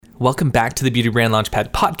Welcome back to the Beauty Brand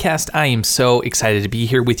Launchpad podcast. I am so excited to be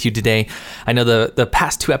here with you today. I know the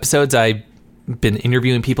past 2 episodes I've been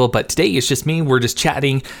interviewing people, but today it's just me. We're just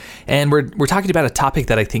chatting, and we're talking about a topic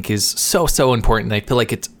that I think is so important. I feel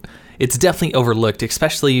like it's definitely overlooked,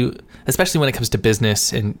 especially when it comes to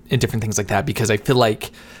business and different things like that, because I feel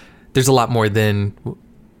like there's a lot more than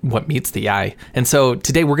what meets the eye. And so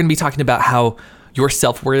today we're going to be talking about how your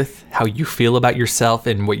self-worth, how you feel about yourself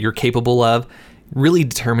and what you're capable of really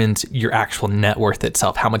determines your actual net worth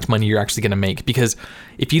itself, how much money you're actually going to make. Because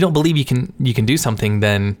if you don't believe you can do something,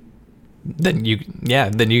 then you're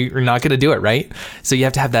not going to do it, right? So you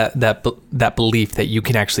have to have that belief that you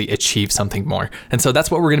can actually achieve something more. And so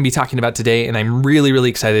that's what we're going to be talking about today, and I'm really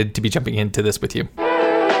excited to be jumping into this with you.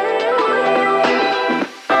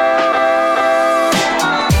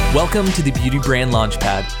 Welcome to the Beauty Brand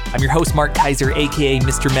Launchpad. I'm your host, Mark Kaiser, aka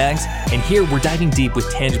Mr. Mags, and here we're diving deep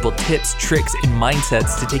with tangible tips, tricks, and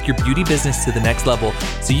mindsets to take your beauty business to the next level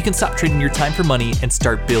so you can stop trading your time for money and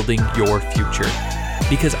start building your future.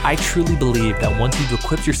 Because I truly believe that once you've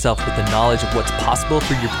equipped yourself with the knowledge of what's possible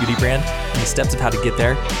for your beauty brand and the steps of how to get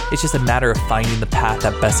there, it's just a matter of finding the path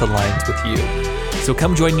that best aligns with you. So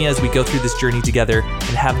come join me as we go through this journey together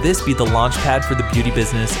and have this be the launchpad for the beauty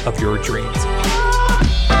business of your dreams.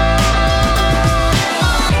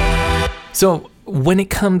 So when it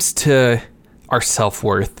comes to our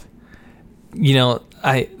self-worth,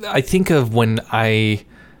 I think of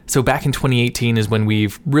so back in 2018 is when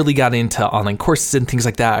we've really got into online courses and things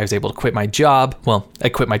like that. I was able to quit my job. Well, I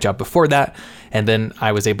quit my job before that, and then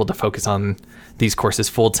I was able to focus on these courses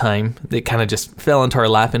full time. They kind of just fell into our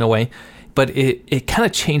lap in a way, but it kind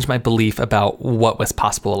of changed my belief about what was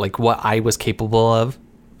possible, like what I was capable of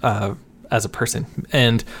as a person.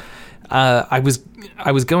 And I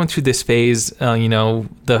was going through this phase.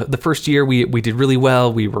 The first year we did really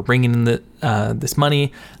well. We were bringing in this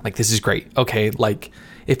money. Like, this is great. Okay, like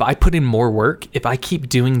if I put in more work, if I keep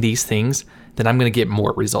doing these things, then I'm going to get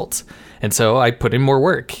more results. And so I put in more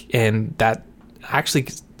work, and that actually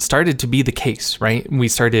started to be the case, right? We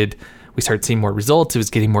started seeing more results. It was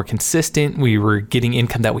getting more consistent. We were getting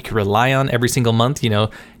income that we could rely on every single month.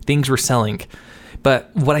 Things were selling.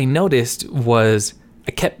 But what I noticed was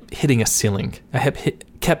I kept hitting a ceiling. I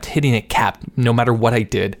kept hitting a cap no matter what I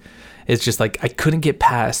did. It's just like I couldn't get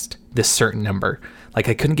past this certain number. Like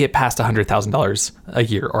I couldn't get past $100,000 a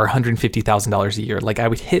year or $150,000 a year. Like I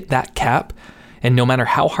would hit that cap, and no matter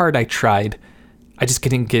how hard I tried, I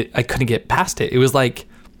couldn't get past it. It was like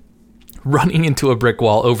running into a brick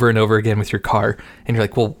wall over and over again with your car, and you're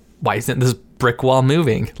like, well, why isn't this brick wall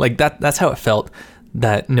moving? Like that's how it felt,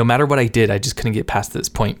 that no matter what I did, I just couldn't get past this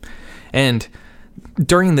point. And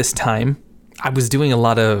during this time, I was doing a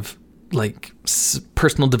lot of like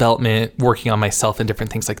personal development, working on myself and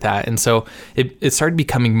different things like that. And so it started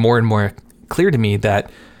becoming more and more clear to me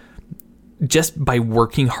that just by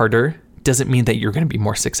working harder doesn't mean that you're going to be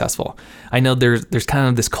more successful. I know there's kind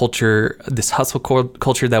of this culture, this hustle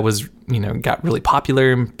culture that was, got really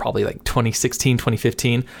popular in probably like 2016,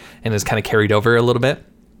 2015, and has kind of carried over a little bit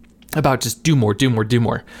about just do more.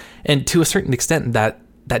 And to a certain extent that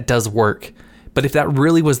does work. But if that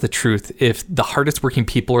really was the truth, if the hardest working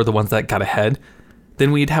people are the ones that got ahead,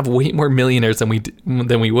 then we'd have way more millionaires than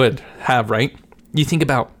we would have, right? You think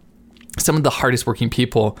about some of the hardest working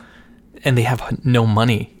people, and they have no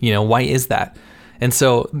money. Why is that? And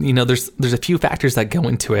so, there's a few factors that go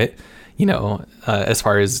into it, as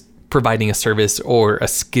far as providing a service or a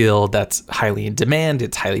skill that's highly in demand,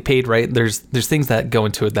 it's highly paid, right? There's things that go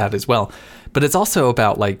into that as well. But it's also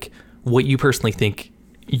about like what you personally think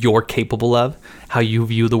you're capable of, how you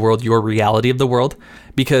view the world, your reality of the world.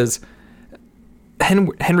 Because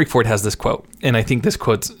Henry Ford has this quote, and I think this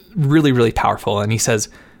quote's really powerful. And he says,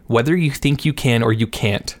 whether you think you can or you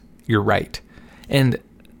can't, you're right. And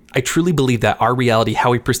I truly believe that our reality,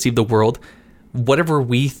 how we perceive the world, whatever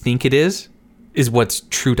we think it is what's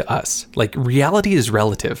true to us. Like reality is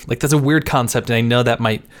relative. Like that's a weird concept. And I know that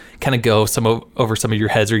might kind of go over some of your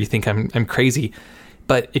heads, or you think I'm crazy.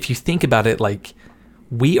 But if you think about it, like,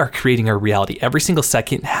 we are creating our reality. Every single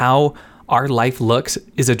second, how our life looks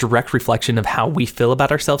is a direct reflection of how we feel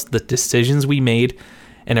about ourselves, the decisions we made,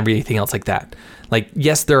 and everything else like that. Like,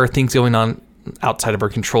 yes, there are things going on outside of our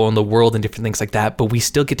control in the world and different things like that, but we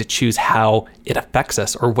still get to choose how it affects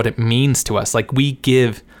us or what it means to us. Like we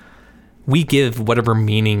give whatever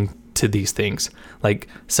meaning to these things. Like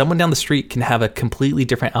someone down the street can have a completely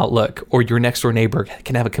different outlook, or your next door neighbor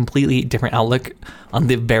can have a completely different outlook on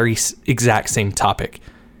the very exact same topic.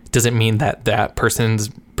 Does it mean that that person's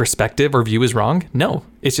perspective or view is wrong? No,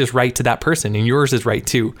 it's just right to that person, and yours is right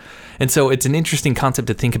too. And so it's an interesting concept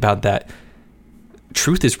to think about, that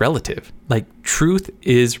truth is relative. Like, truth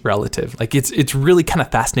is relative. Like, it's really kind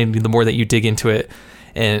of fascinating the more that you dig into it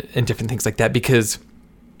and different things like that, because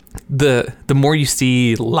the more you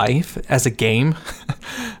see life as a game,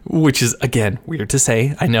 which is, again, weird to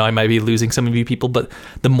say. I know I might be losing some of you people, but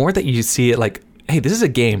the more that you see it like, hey, this is a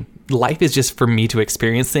game. Life is just for me to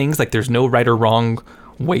experience things. Like, there's no right or wrong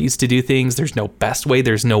ways to do things. There's no best way.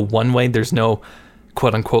 There's no one way. There's no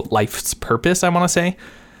quote unquote life's purpose, I want to say.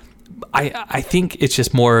 I think it's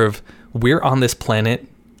just more of, we're on this planet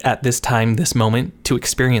at this time, this moment, to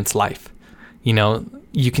experience life. You know,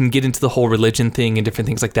 you can get into the whole religion thing and different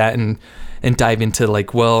things like that and dive into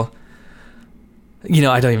like, well, you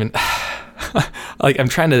know, I don't even like, I'm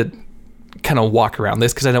trying to kind of walk around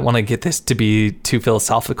this because I don't want to get this to be too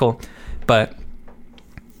philosophical, but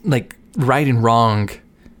like, right and wrong,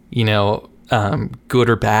 you know, good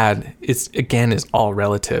or bad, is all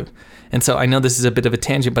relative. And so I know this is a bit of a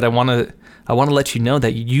tangent, but I want to let you know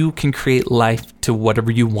that you can create life to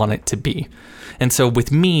whatever you want it to be. And so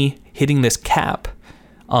with me hitting this cap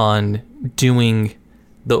on doing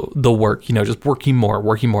the work, you know, just working more.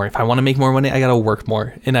 If I want to make more money, I got to work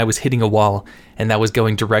more. And I was hitting a wall, and that was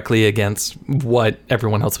going directly against what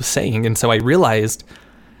everyone else was saying. And so I realized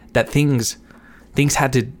that things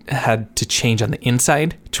had to change on the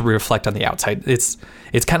inside to reflect on the outside. It's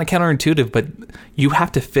kind of counterintuitive, but you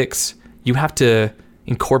have to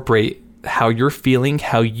incorporate how you're feeling,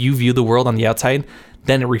 how you view the world on the outside,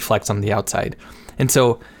 then it reflects on the outside. And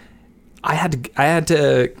so I had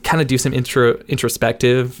to kind of do some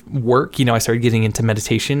introspective work. You know, I started getting into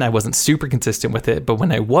meditation. I wasn't super consistent with it, but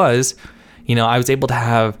when I was, you know, I was able to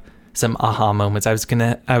have some aha moments. I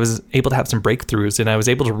was able to have some breakthroughs, and I was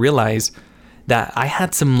able to realize that I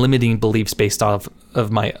had some limiting beliefs based off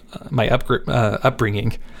of my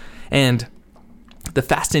upbringing. And the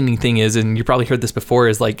fascinating thing is, and you probably heard this before,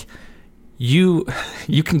 is like, you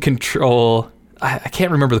can control, I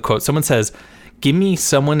can't remember the quote. Someone says, give me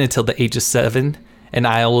someone until the age of 7 and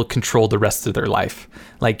I will control the rest of their life.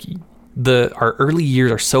 Like, our early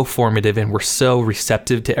years are so formative, and we're so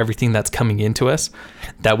receptive to everything that's coming into us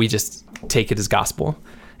that we just take it as gospel.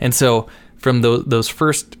 And so from those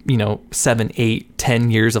first, you know, 7, 8, 10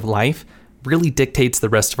 years of life really dictates the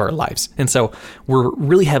rest of our lives. And so we're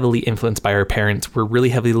really heavily influenced by our parents. We're really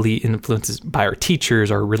heavily influenced by our teachers,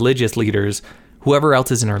 our religious leaders, whoever else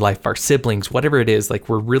is in our life, our siblings, whatever it is. Like,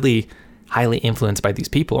 we're really highly influenced by these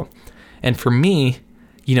people. And for me,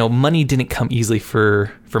 you know, money didn't come easily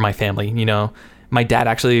for my family. You know, my dad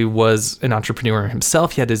actually was an entrepreneur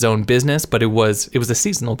himself. He had his own business, but it was a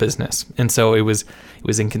seasonal business. And so it was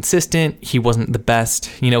inconsistent. He wasn't the best.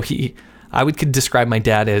 You know, I could describe my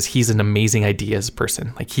dad as, he's an amazing ideas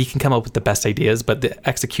person. Like, he can come up with the best ideas, but the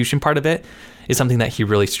execution part of it is something that he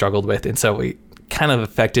really struggled with. And so it kind of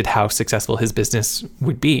affected how successful his business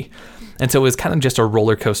would be. And so it was kind of just a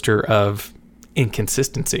roller coaster of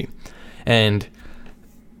inconsistency. And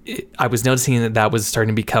I was noticing that was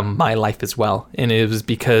starting to become my life as well. And it was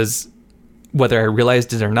because, whether I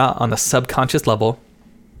realized it or not, on a subconscious level,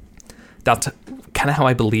 that's kind of how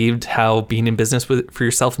I believed how being in business for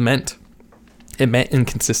yourself meant. It meant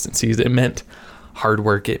inconsistencies. It meant hard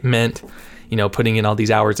work. It meant, you know, putting in all these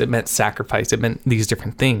hours. It meant sacrifice. It meant these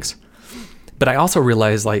different things. But I also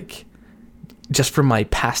realized, like, just from my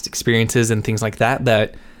past experiences and things like that,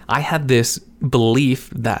 that I had this belief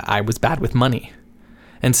that I was bad with money.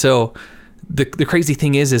 And so the crazy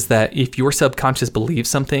thing is that if your subconscious believes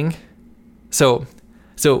something, so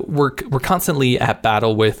we're constantly at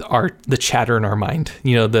battle with the chatter in our mind,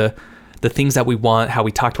 you know, the things that we want, how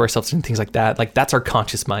we talk to ourselves and things like that. Like, that's our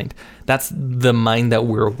conscious mind. That's the mind that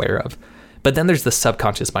we're aware of. But then there's the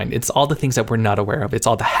subconscious mind. It's all the things that we're not aware of. It's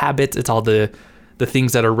all the habits. It's all the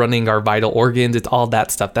things that are running our vital organs. It's all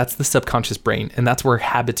that stuff. That's the subconscious brain. And that's where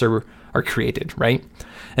habits are created, right?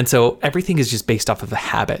 And so everything is just based off of a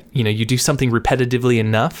habit. You know, you do something repetitively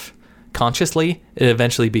enough consciously, it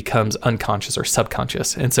eventually becomes unconscious or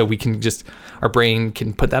subconscious. And so our brain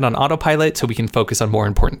can put that on autopilot so we can focus on more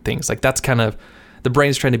important things. Like, that's kind of, the brain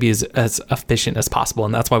is trying to be as efficient as possible.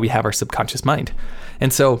 And that's why we have our subconscious mind.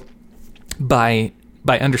 And so by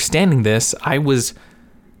understanding this, I was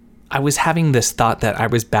having this thought that I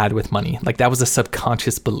was bad with money. Like, that was a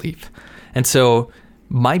subconscious belief. And so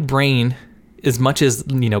my brain, as much as,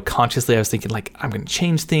 you know, consciously I was thinking, like, I'm going to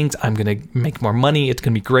change things, I'm going to make more money, it's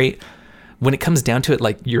going to be great. When it comes down to it,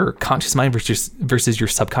 like, your conscious mind versus your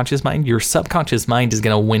subconscious mind is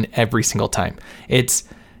going to win every single time. It's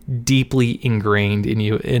deeply ingrained in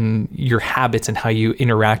you, in your habits and how you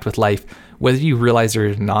interact with life, whether you realize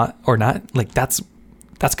it or not. Like, that's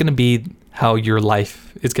going to be how your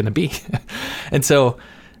life is going to be. And so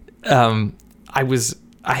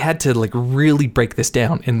I had to like really break this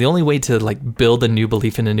down. And the only way to like build a new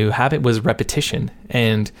belief in a new habit was repetition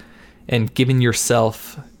and giving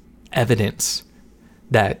yourself evidence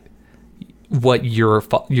that what your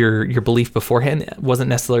belief beforehand wasn't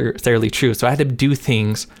necessarily true. So I had to do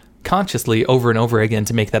things consciously over and over again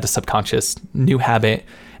to make that a subconscious new habit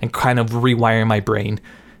and kind of rewire my brain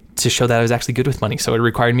to show that I was actually good with money. So it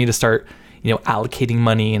required me to start, allocating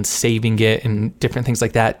money and saving it and different things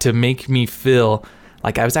like that to make me feel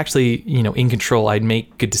like I was actually, in control. I'd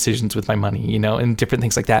make good decisions with my money, and different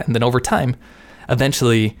things like that. And then over time,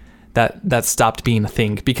 eventually that stopped being a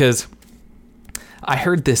thing, because I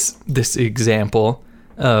heard this example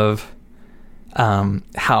of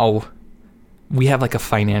how we have like a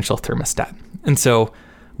financial thermostat. And so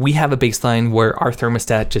we have a baseline where our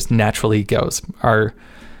thermostat just naturally goes. Our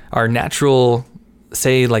natural,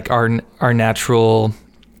 say like our natural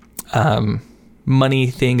money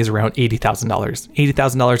thing is around $80,000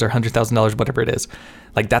 or $100,000, whatever it is.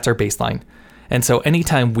 Like that's our baseline. And so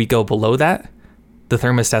anytime we go below that, the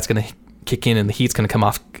thermostat's going to kick in and the heat's going to come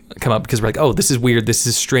up because we're like, oh, this is weird. This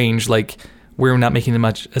is strange. Like we're not making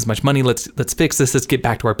as much money. Let's fix this. Let's get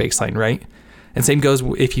back to our baseline. Right. And same goes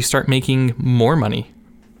if you start making more money.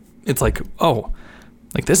 It's like, oh,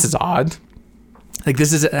 like this is odd. Like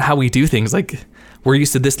this is how we do things. Like we're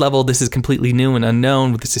used to this level. This is completely new and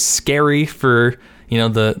unknown. This is scary for,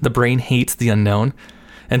 the brain hates the unknown.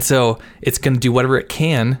 And so it's going to do whatever it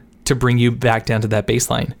can to bring you back down to that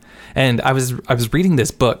baseline. And I was reading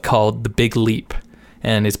this book called The Big Leap,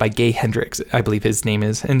 and it's by Gay Hendricks, I believe his name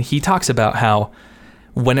is. And he talks about how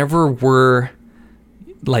whenever we're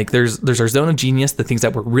like, there's our zone of genius, the things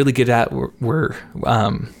that we're really good at, there's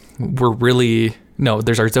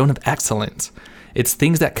our zone of excellence. It's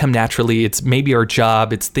things that come naturally. It's maybe our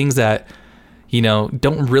job. It's things that,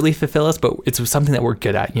 don't really fulfill us, but it's something that we're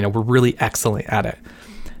good at. We're really excellent at it.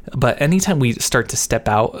 But anytime we start to step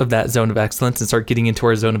out of that zone of excellence and start getting into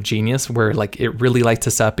our zone of genius, where like it really lights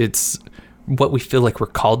us up, it's what we feel like we're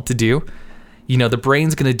called to do, the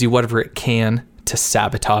brain's going to do whatever it can to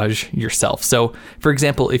sabotage yourself. So for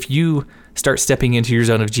example, if you start stepping into your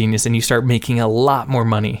zone of genius and you start making a lot more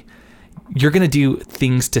money, you're going to do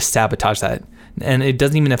things to sabotage that. And it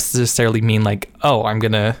doesn't even necessarily mean like, oh, I'm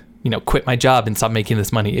going to, quit my job and stop making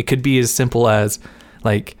this money. It could be as simple as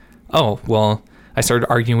like, oh, well, I started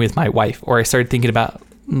arguing with my wife, or I started thinking about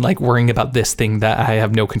like worrying about this thing that I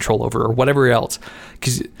have no control over, or whatever else.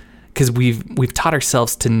 Because we've taught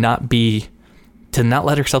ourselves to not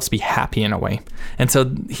let ourselves be happy in a way. And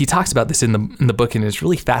so he talks about this in the book, and it's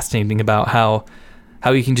really fascinating about how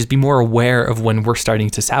you can just be more aware of when we're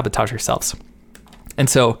starting to sabotage ourselves. And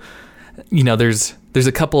so, there's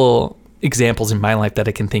a couple examples in my life that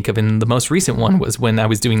I can think of. And the most recent one was when I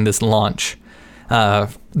was doing this launch,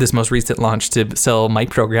 this most recent launch to sell my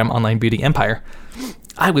program, Online Beauty Empire.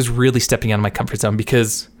 I was really stepping out of my comfort zone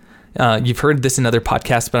because you've heard this in other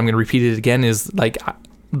podcasts, but I'm going to repeat it again, is like,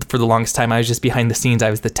 for the longest time, I was just behind the scenes. I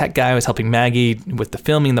was the tech guy. I was helping Maggie with the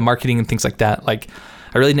filming, the marketing, and things like that. Like,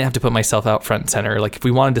 I really didn't have to put myself out front and center. Like, if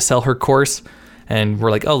we wanted to sell her course and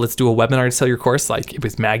we're like, oh, let's do a webinar to sell your course, like it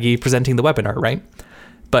was Maggie presenting the webinar, right?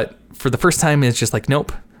 But for the first time, it's just like,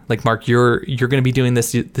 nope. Like, Mark, you're going to be doing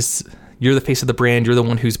this. You're the face of the brand. You're the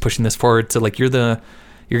one who's pushing this forward. So like, you're going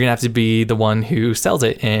to have to be the one who sells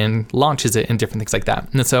it and launches it and different things like that.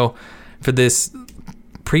 And so for this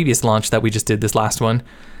previous launch that we just did, this last one,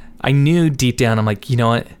 I knew deep down, I'm like, you know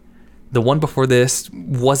what? The one before this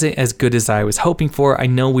wasn't as good as I was hoping for. I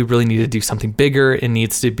know we really need to do something bigger. It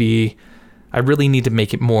needs to be, I really need to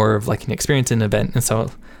make it more of like an experience, an event. And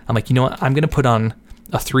so I'm like, you know what? I'm going to put on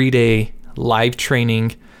a 3-day live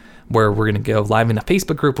training where we're going to go live in a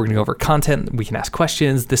Facebook group. We're going to go over content. We can ask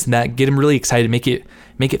questions, this and that, get them really excited, make it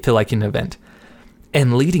feel like an event.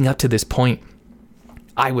 And leading up to this point,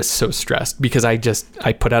 I was so stressed because I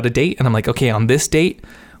put out a date and I'm like, okay, on this date,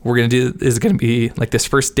 we're going to do, is going to be like, this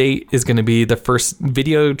first date is going to be the first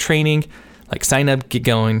video training, like sign up, get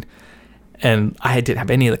going. And I didn't have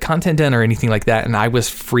any of the content done or anything like that. And I was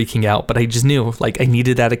freaking out, but I just knew like I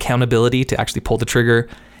needed that accountability to actually pull the trigger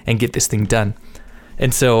and get this thing done.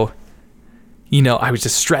 And so, I was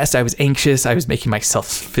just stressed. I was anxious. I was making myself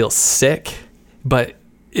feel sick, but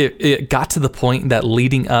it got to the point that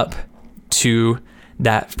leading up to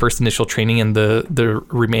that first initial training and the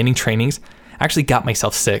remaining trainings, I actually got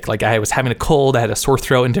myself sick. Like I was having a cold, I had a sore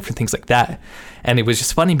throat and different things like that. And it was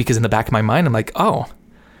just funny because in the back of my mind, I'm like, oh,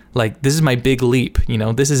 like this is my big leap.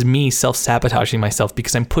 This is me self-sabotaging myself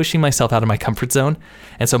because I'm pushing myself out of my comfort zone.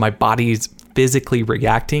 And so my body's physically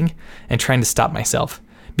reacting and trying to stop myself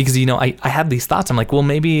because, I had these thoughts. I'm like, well,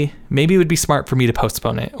 maybe it would be smart for me to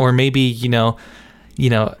postpone it. Or maybe,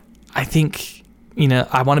 I think,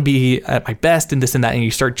 I want to be at my best and this and that. And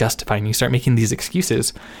you start justifying, you start making these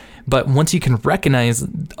excuses. But once you can recognize,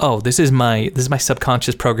 oh, this is my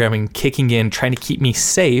subconscious programming kicking in, trying to keep me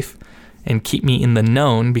safe and keep me in the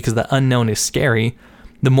known, because the unknown is scary.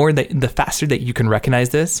 The faster that you can recognize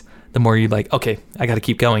this, the more you're like, okay, I got to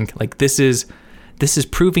keep going. Like this is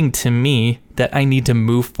proving to me that I need to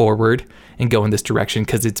move forward and go in this direction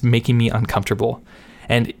because it's making me uncomfortable.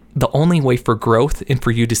 And the only way for growth and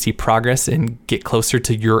for you to see progress and get closer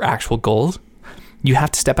to your actual goals, you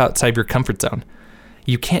have to step outside your comfort zone.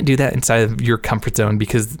 You can't do that inside of your comfort zone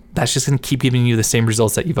because that's just going to keep giving you the same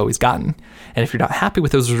results that you've always gotten. And if you're not happy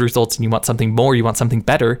with those results and you want something more, you want something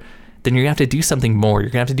better, then you're going to have to do something more. You're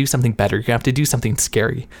going to have to do something better. You're going to have to do something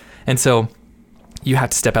scary. And so you have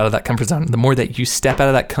to step out of that comfort zone. The more that you step out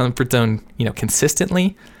of that comfort zone,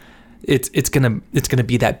 consistently, it's going to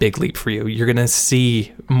be that big leap for you. You're going to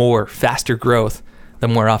see more, faster growth the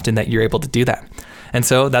more often that you're able to do that. And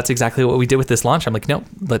so that's exactly what we did with this launch. I'm like, no,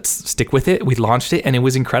 let's stick with it. We launched it and it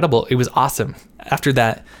was incredible. It was awesome. After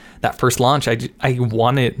that first launch, I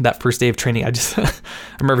wanted that first day of training. I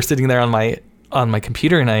remember sitting there on my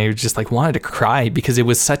computer and I just like wanted to cry because it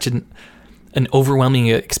was such an overwhelming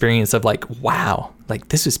experience of like, wow, like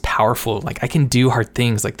this is powerful. Like I can do hard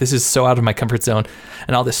things. Like this is so out of my comfort zone,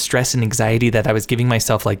 and all this stress and anxiety that I was giving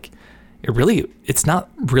myself, like it's not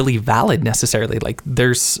really valid necessarily. Like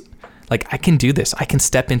I can do this. I can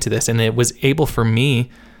step into this. And it was able for me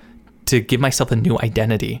to give myself a new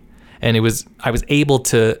identity. And I was able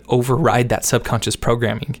to override that subconscious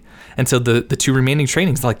programming. And so the two remaining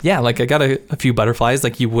trainings, like, yeah, like I got a few butterflies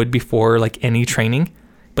like you would before like any training,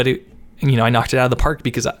 but I knocked it out of the park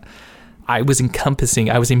because I was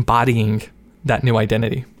embodying that new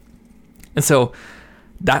identity. And so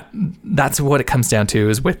that's what it comes down to,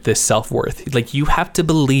 is with this self-worth. Like you have to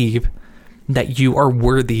believe that you are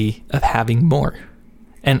worthy of having more.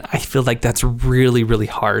 And I feel like that's really, really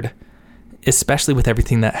hard, especially with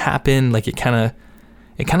everything that happened. Like it kind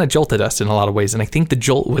of jolted us in a lot of ways. And I think the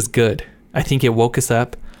jolt was good. I think it woke us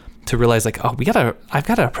up to realize like, oh, I've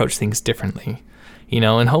got to approach things differently,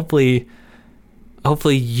 and hopefully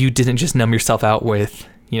you didn't just numb yourself out with,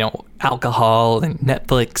 alcohol and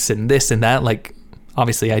Netflix and this and that. Like,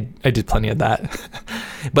 obviously I did plenty of that,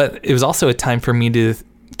 but it was also a time for me to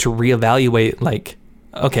reevaluate, like,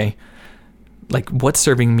 okay, like what's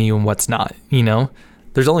serving me and what's not.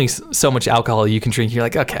 There's only so much alcohol you can drink. You're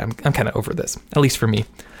like, okay, I'm kind of over this, at least for me.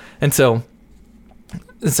 And so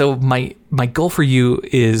my goal for you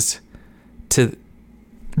is to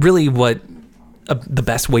really the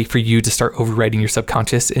best way for you to start overriding your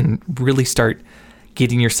subconscious and really start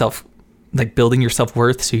getting yourself, like building your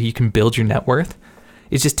self-worth so you can build your net worth,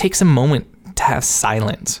 is just take some moment to have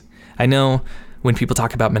silence. I know when people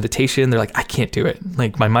talk about meditation, they're like, I can't do it.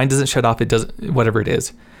 Like my mind doesn't shut off. It does whatever it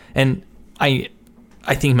is. And I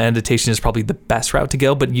think meditation is probably the best route to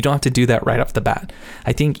go, but you don't have to do that right off the bat.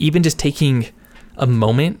 I think even just taking a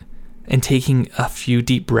moment and taking a few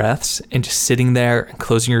deep breaths and just sitting there and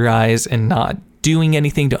closing your eyes and not doing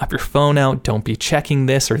anything, don't have your phone out, don't be checking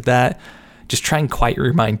this or that. Just try and quiet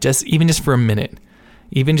your mind, just for a minute,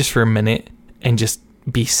 and just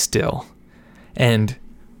be still and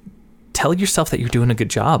tell yourself that you're doing a good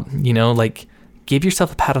job. Like give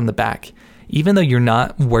yourself a pat on the back, even though you're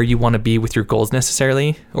not where you want to be with your goals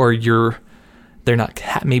necessarily, or they're not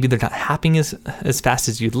happening as fast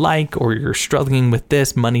as you'd like, or you're struggling with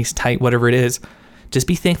this, money's tight, whatever it is. Just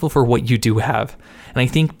be thankful for what you do have. And I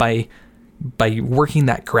think by working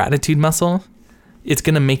that gratitude muscle, it's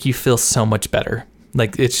going to make you feel so much better.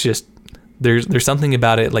 Like it's just, there's something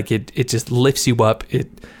about it. Like it just lifts you up. It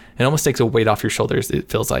almost takes a weight off your shoulders, it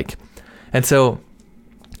feels like. And so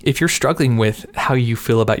if you're struggling with how you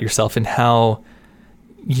feel about yourself and how,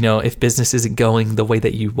 if business isn't going the way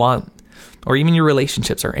that you want, or even your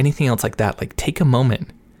relationships or anything else like that, like take a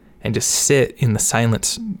moment and just sit in the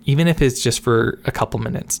silence, even if it's just for a couple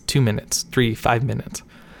minutes, 2 minutes, 3, 5 minutes,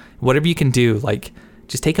 whatever you can do. Like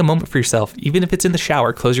just take a moment for yourself, even if it's in the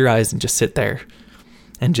shower, close your eyes and just sit there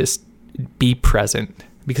and just be present.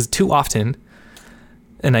 Because too often,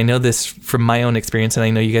 and I know this from my own experience, and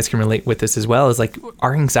I know you guys can relate with this as well, is like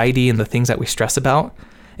our anxiety and the things that we stress about,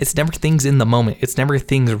 it's never things in the moment. It's never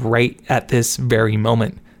things right at this very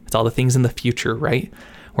moment. It's all the things in the future, right?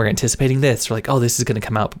 We're anticipating this. We're like, oh, this is going to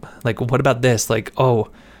come out. Like, what about this? Like,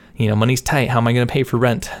 oh, money's tight. How am I going to pay for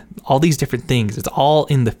rent? All these different things. It's all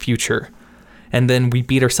in the future. And then we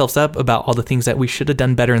beat ourselves up about all the things that we should have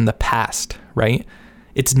done better in the past, right?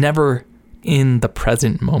 It's never in the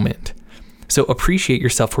present moment. So appreciate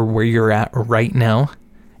yourself for where you're at right now,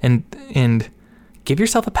 and give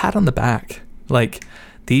yourself a pat on the back. Like,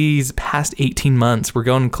 these past 18 months, we're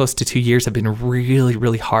going close to 2 years, have been really,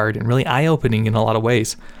 really hard and really eye-opening in a lot of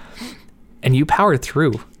ways. And you powered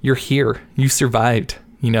through. You're here. You survived,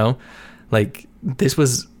 Like, this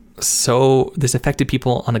affected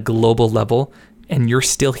people on a global level, and you're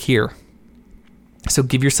still here. So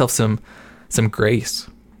give yourself some grace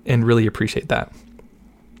and really appreciate that.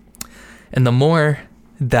 And the more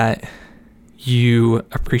that you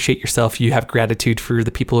appreciate yourself, you have gratitude for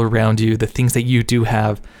the people around you, the things that you do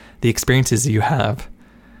have, the experiences that you have.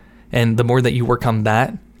 And the more that you work on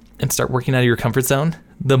that and start working out of your comfort zone,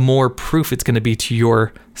 the more proof it's going to be to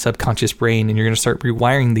your subconscious brain. And you're going to start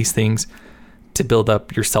rewiring these things to build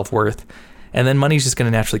up your self-worth. And then money's just going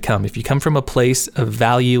to naturally come. If you come from a place of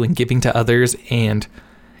value and giving to others and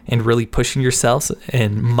really pushing yourself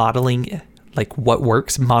and modeling like what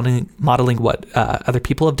works, modeling what other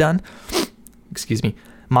people have done,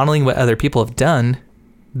 modeling what other people have done,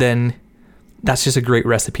 then that's just a great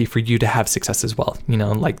recipe for you to have success as well.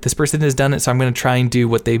 Like, this person has done it, so I'm going to try and do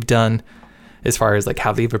what they've done as far as like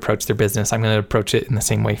how they've approached their business. I'm going to approach it in the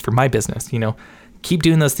same way for my business. Keep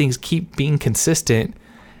doing those things, keep being consistent,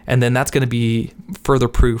 and then that's going to be further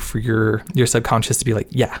proof for your subconscious to be like,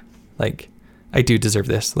 yeah, like, I do deserve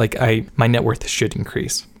this. Like, my net worth should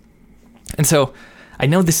increase. And so I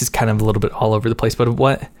know this is kind of a little bit all over the place, but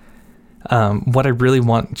what I really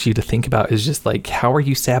want you to think about is just like, how are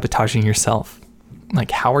you sabotaging yourself?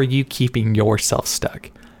 Like, how are you keeping yourself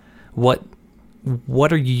stuck? What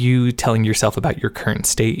are you telling yourself about your current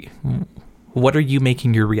state? What are you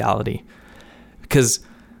making your reality? Because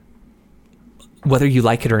whether you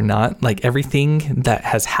like it or not, like, everything that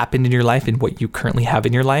has happened in your life and what you currently have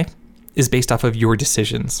in your life is based off of your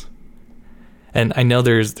decisions. And I know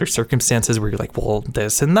there's circumstances where you're like, well,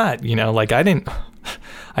 this and that, like, I didn't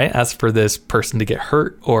ask for this person to get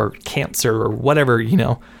hurt or cancer or whatever,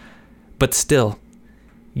 but still,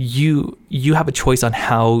 you have a choice on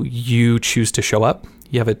how you choose to show up.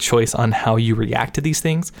 You have a choice on how you react to these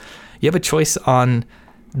things. You have a choice on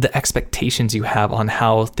the expectations you have on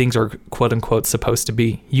how things are quote unquote supposed to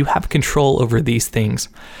be. You have control over these things.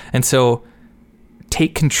 And so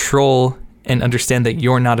take control and understand that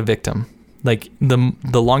you're not a victim. Like,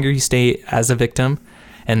 the longer you stay as a victim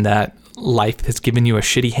and that life has given you a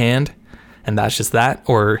shitty hand and that's just that,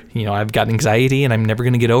 or, I've got anxiety and I'm never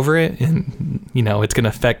going to get over it and, it's going to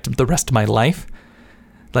affect the rest of my life.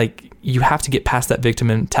 Like, you have to get past that victim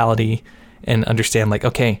mentality and understand, like,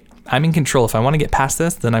 okay, I'm in control. If I want to get past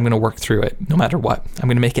this, then I'm going to work through it no matter what. I'm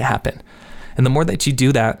going to make it happen. And the more that you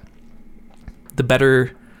do that, the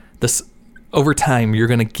better over time, you're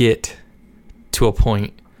going to get to a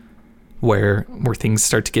point where things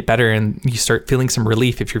start to get better and you start feeling some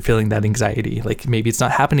relief if you're feeling that anxiety. Like, maybe it's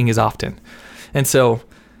not happening as often. And so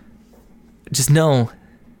just know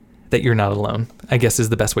that you're not alone, I guess is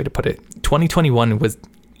the best way to put it. 2021 was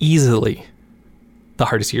easily the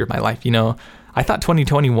hardest year of my life. I thought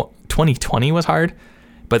 2020 was hard,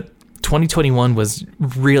 but 2021 was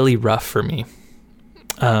really rough for me.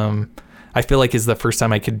 I feel like it's the first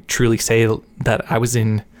time I could truly say that I was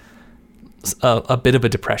in a bit of a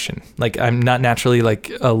depression. Like, I'm not naturally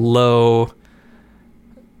like a low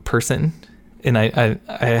person, and I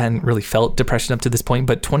hadn't really felt depression up to this point,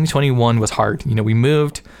 but 2021 was hard. We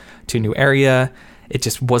moved to a new area. It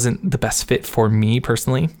just wasn't the best fit for me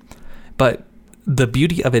personally. But the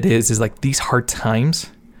beauty of it is like, these hard times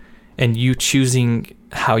and you choosing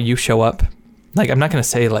how you show up. Like, I'm not going to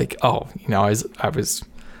say like, oh,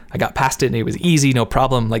 I got past it and it was easy, no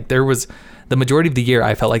problem. Like, there was the majority of the year,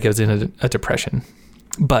 I felt like I was in a depression,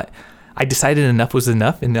 but I decided enough was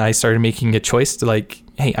enough. And I started making a choice to like,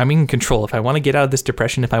 hey, I'm in control. If I want to get out of this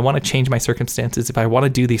depression, if I want to change my circumstances, if I want to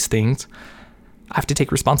do these things, I have to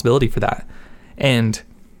take responsibility for that. And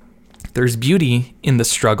there's beauty in the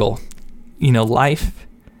struggle. Life,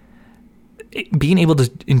 being able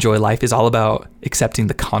to enjoy life is all about accepting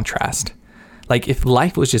the contrast. Like, if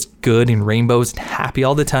life was just good and rainbows and happy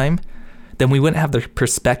all the time, then we wouldn't have the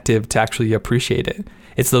perspective to actually appreciate it.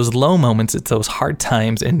 It's those low moments, it's those hard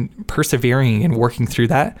times and persevering and working through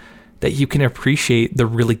that you can appreciate the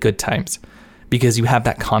really good times, because you have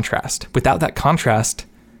that contrast. Without that contrast,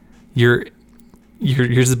 you're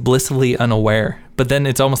just blissfully unaware. But then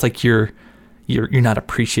it's almost like you're not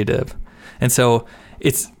appreciative. And so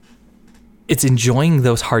it's enjoying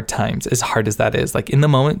those hard times, as hard as that is. Like, in the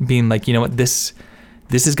moment, being like, you know what, this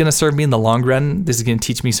is going to serve me in the long run. This is going to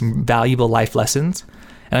teach me some valuable life lessons,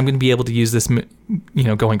 and I'm going to be able to use this,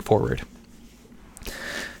 going forward.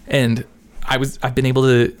 And I've been able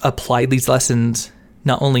to apply these lessons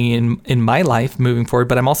not only in my life moving forward,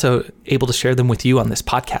 but I'm also able to share them with you on this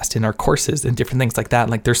podcast, in our courses and different things like that.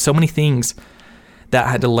 Like there's so many things that I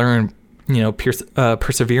had to learn,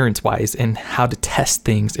 perseverance wise, and how to test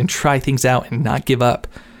things and try things out and not give up.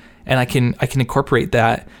 And I can incorporate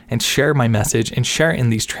that and share my message and share it in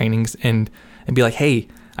these trainings and be like, hey,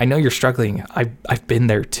 I know you're struggling. I've been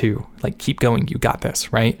there too. Like, keep going. You got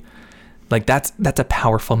this, right? Like that's a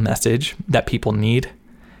powerful message that people need.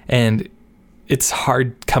 And it's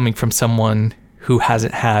hard coming from someone who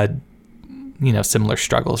hasn't had, similar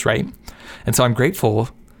struggles, right? And so I'm grateful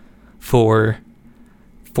for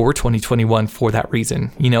 2021 for that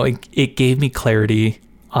reason. It gave me clarity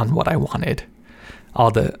on what I wanted. All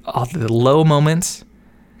the low moments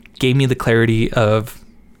gave me the clarity of,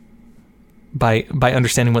 by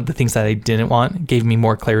understanding what the things that I didn't want, gave me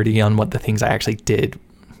more clarity on what the things I actually did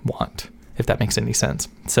want, if that makes any sense.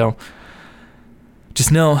 So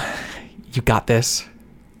just know you got this.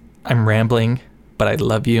 I'm rambling, but I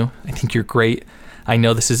love you. I think you're great. I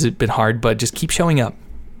know this has been hard, but just keep showing up.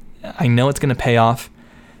 I know it's going to pay off.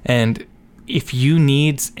 And if you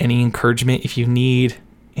need any encouragement, if you need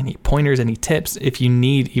any pointers, any tips, if you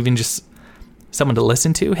need even just someone to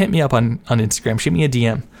listen to, hit me up on Instagram. Shoot me a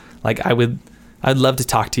DM. Like I'd love to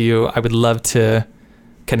talk to you. I would love to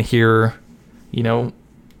kind of hear,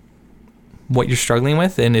 what you're struggling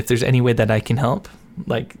with. And if there's any way that I can help,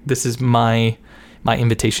 like this is my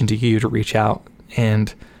invitation to you to reach out.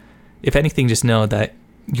 And if anything, just know that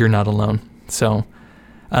you're not alone. So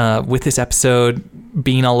with this episode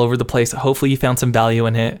being all over the place, hopefully you found some value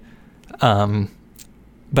in it.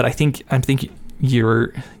 But I'm thinking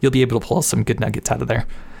you'll be able to pull some good nuggets out of there.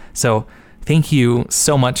 So thank you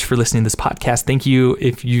so much for listening to this podcast. Thank you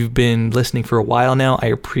if you've been listening for a while now. I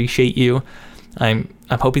appreciate you. I'm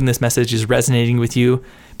hoping this message is resonating with you,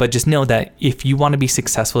 but just know that if you want to be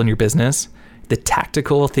successful in your business, the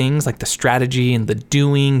tactical things like the strategy and the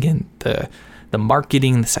doing and the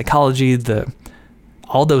marketing, the psychology,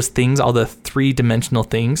 all those things, all the 3-dimensional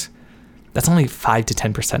things, that's only 5 to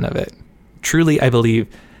 10% of it. Truly, I believe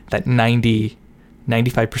that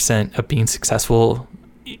 95% of being successful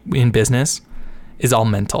in business is all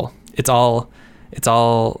mental. It's all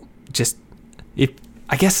just,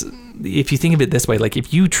 if you think of it this way, like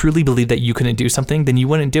if you truly believe that you couldn't do something, then you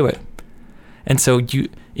wouldn't do it. And so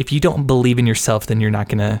if you don't believe in yourself, then you're not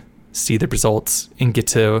going to see the results and get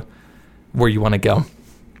to where you want to go.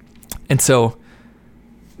 And so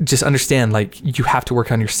just understand, like, you have to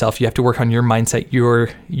work on yourself. You have to work on your mindset,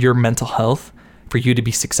 your mental health for you to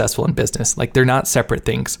be successful in business. Like, they're not separate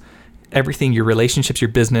things. Everything, your relationships, your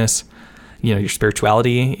business, your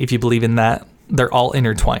spirituality, if you believe in that, they're all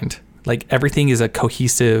intertwined. Like, everything is a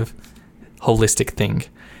cohesive, holistic thing.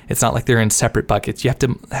 It's not like they're in separate buckets. You have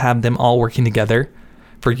to have them all working together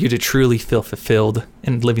for you to truly feel fulfilled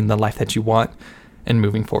and living the life that you want and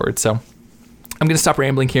moving forward. So I'm going to stop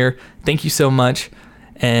rambling here. Thank you so much.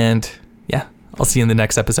 And yeah, I'll see you in the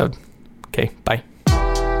next episode. Okay, bye.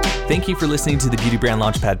 Thank you for listening to the Beauty Brand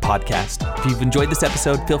Launchpad podcast. If you've enjoyed this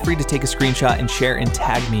episode, feel free to take a screenshot and share and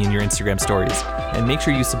tag me in your Instagram stories. And make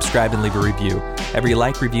sure you subscribe and leave a review. Every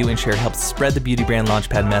like, review, and share helps spread the Beauty Brand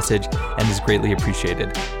Launchpad message and is greatly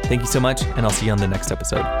appreciated. Thank you so much, and I'll see you on the next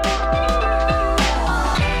episode.